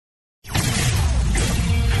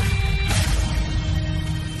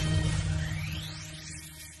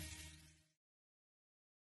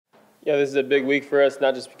Yeah, this is a big week for us,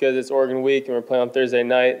 not just because it's Oregon week and we're playing on Thursday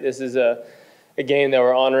night. This is a game that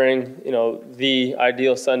we're honoring, the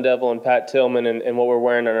ideal Sun Devil and Pat Tillman, and what we're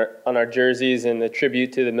wearing on our jerseys, and the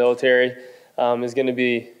tribute to the military is going to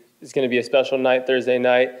be a special night, Thursday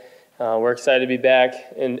night. We're excited to be back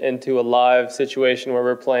into a live situation where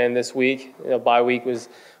we're playing this week. Bye week was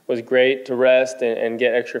great to rest and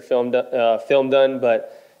get extra film done,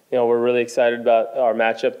 but we're really excited about our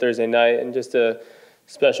matchup Thursday night. And just a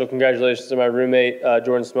special congratulations to my roommate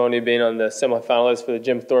Jordan Simone being on the semifinalist for the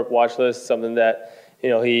Jim Thorpe watch list. Something that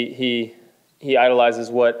he idolizes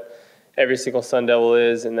what every single Sun Devil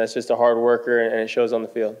is, and that's just a hard worker, and it shows on the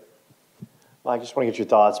field. Mike, I just want to get your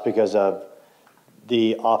thoughts because of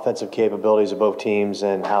the offensive capabilities of both teams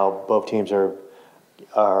and how both teams are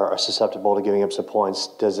susceptible to giving up some points.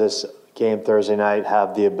 Does this game Thursday night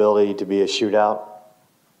have the ability to be a shootout?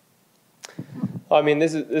 I mean,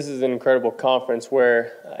 this is an incredible conference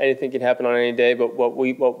where anything can happen on any day. But what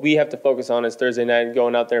we have to focus on is Thursday night and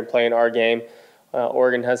going out there and playing our game.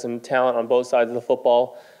 Oregon has some talent on both sides of the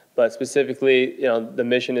football, but specifically, the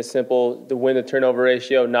mission is simple: to win the turnover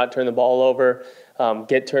ratio, not turn the ball over,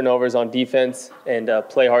 get turnovers on defense, and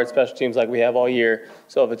play hard special teams like we have all year.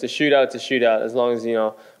 So if it's a shootout, it's a shootout. As long as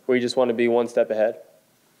we just want to be one step ahead.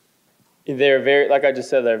 They're like I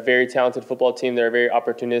just said, they're a very talented football team. They're very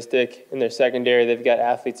opportunistic in their secondary. They've got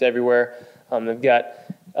athletes everywhere. They've got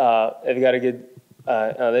a good.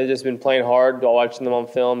 They've just been playing hard. Watching them on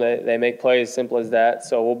film, they make plays. Simple as that.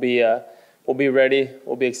 So we'll be ready.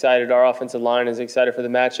 We'll be excited. Our offensive line is excited for the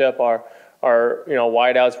matchup. Our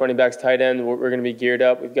wideouts, running backs, tight end. We're going to be geared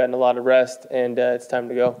up. We've gotten a lot of rest, and it's time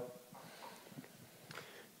to go.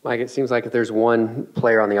 Mike, it seems like if there's one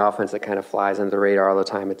player on the offense that kind of flies under the radar all the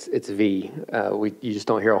time, it's V. You just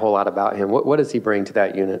don't hear a whole lot about him. What does he bring to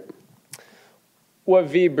that unit? What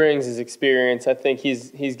V brings is experience. I think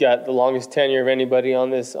he's got the longest tenure of anybody on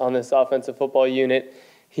this offensive football unit.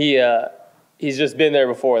 He's just been there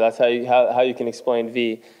before. That's how you can explain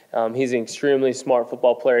V. He's an extremely smart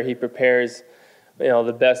football player. He prepares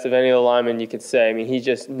the best of any of the linemen you could say. I mean, he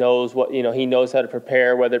just knows he knows how to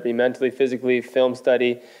prepare, whether it be mentally, physically, film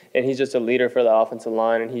study, and he's just a leader for the offensive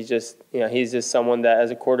line. And he's just someone that,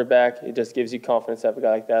 as a quarterback, it just gives you confidence to have a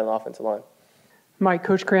guy like that on the offensive line. Mike,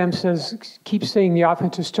 Coach Graham keeps saying the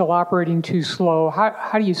offense is still operating too slow.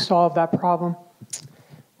 How do you solve that problem?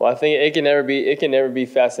 Well, I think it can never be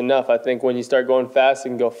fast enough. I think when you start going fast, it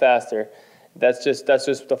can go faster. That's just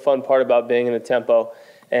the fun part about being in the tempo.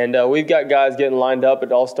 And we've got guys getting lined up.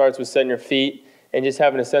 It all starts with setting your feet and just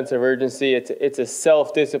having a sense of urgency. It's a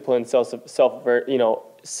self-discipline, sense of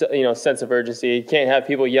urgency. You can't have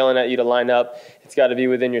people yelling at you to line up. It's got to be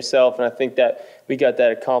within yourself. And I think that we got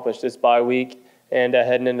that accomplished this bye week and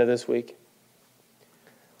heading into this week.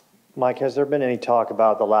 Mike, has there been any talk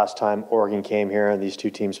about the last time Oregon came here and these two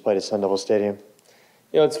teams played at Sun Devil Stadium?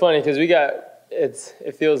 It's funny because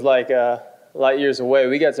it feels like light years away.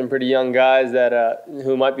 We got some pretty young guys that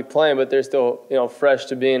who might be playing, but they're still fresh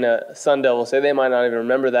to being a Sun Devil. So they might not even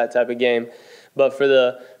remember that type of game. But for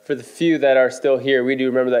the few that are still here, we do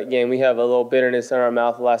remember that game. We have a little bitterness in our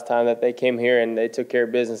mouth the last time that they came here and they took care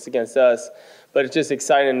of business against us. But it's just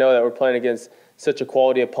exciting to know that we're playing against such a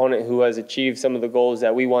quality opponent who has achieved some of the goals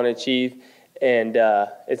that we want to achieve, and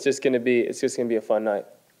it's just going to be a fun night.